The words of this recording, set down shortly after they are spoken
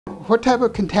what type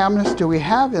of contaminants do we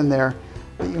have in there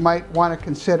that you might want to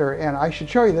consider? And I should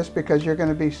show you this because you're going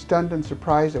to be stunned and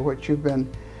surprised at what you've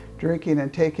been drinking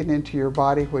and taking into your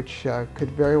body, which could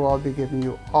very well be giving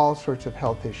you all sorts of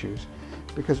health issues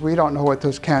because we don't know what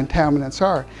those contaminants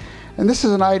are. And this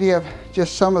is an idea of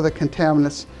just some of the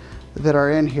contaminants that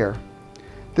are in here.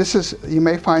 This is, you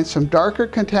may find some darker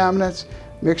contaminants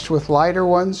mixed with lighter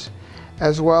ones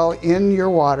as well in your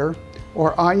water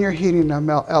or on your heating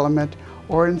element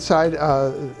or inside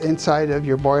of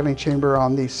your boiling chamber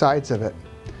on the sides of it.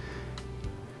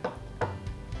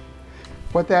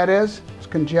 What that is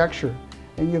conjecture,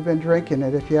 and you've been drinking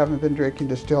it if you haven't been drinking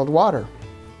distilled water.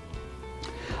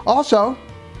 Also,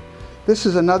 this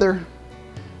is another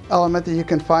element that you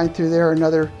can find through there,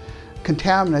 another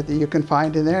contaminant that you can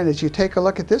find in there, and as you take a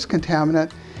look at this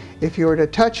contaminant, if you were to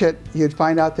touch it, you'd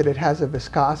find out that it has a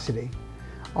viscosity,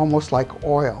 almost like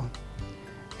oil,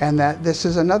 and that this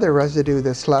is another residue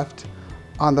that's left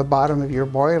on the bottom of your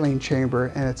boiling chamber,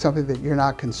 and it's something that you're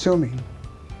not consuming.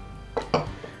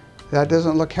 That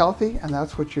doesn't look healthy, and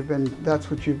that's what you've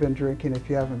been drinking if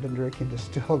you haven't been drinking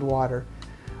distilled water.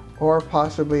 Or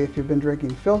possibly if you've been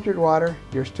drinking filtered water,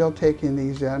 you're still taking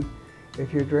these in.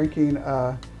 If you're drinking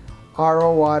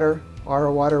RO water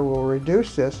will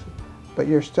reduce this, but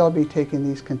you'll still be taking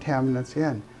these contaminants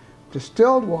in.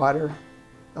 Distilled water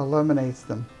eliminates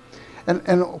them.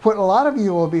 And what a lot of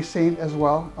you will be seeing as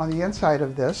well on the inside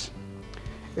of this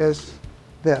is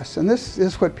this. And this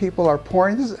is what people are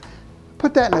pouring.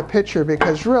 Put that in a picture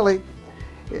because really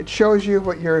it shows you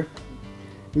what you're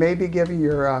maybe giving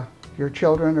your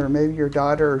children, or maybe your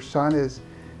daughter or son is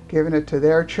giving it to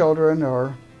their children,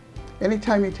 or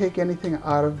anytime you take anything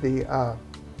out of the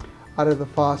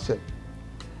faucet,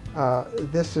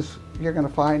 you're going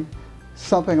to find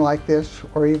something like this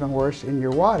or even worse in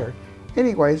your water.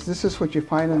 Anyways, this is what you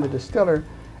find in the distiller.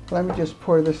 Let me just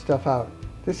pour this stuff out.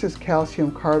 This is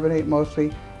calcium carbonate,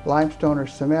 mostly limestone or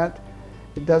cement.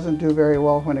 It doesn't do very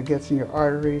well when it gets in your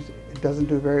arteries. It doesn't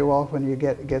do very well when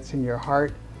it gets in your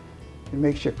heart. It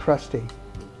makes you crusty.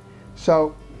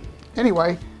 So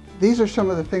anyway, these are some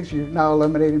of the things you've now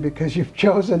eliminated because you've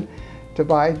chosen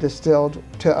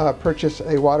to purchase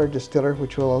a water distiller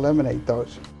which will eliminate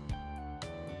those.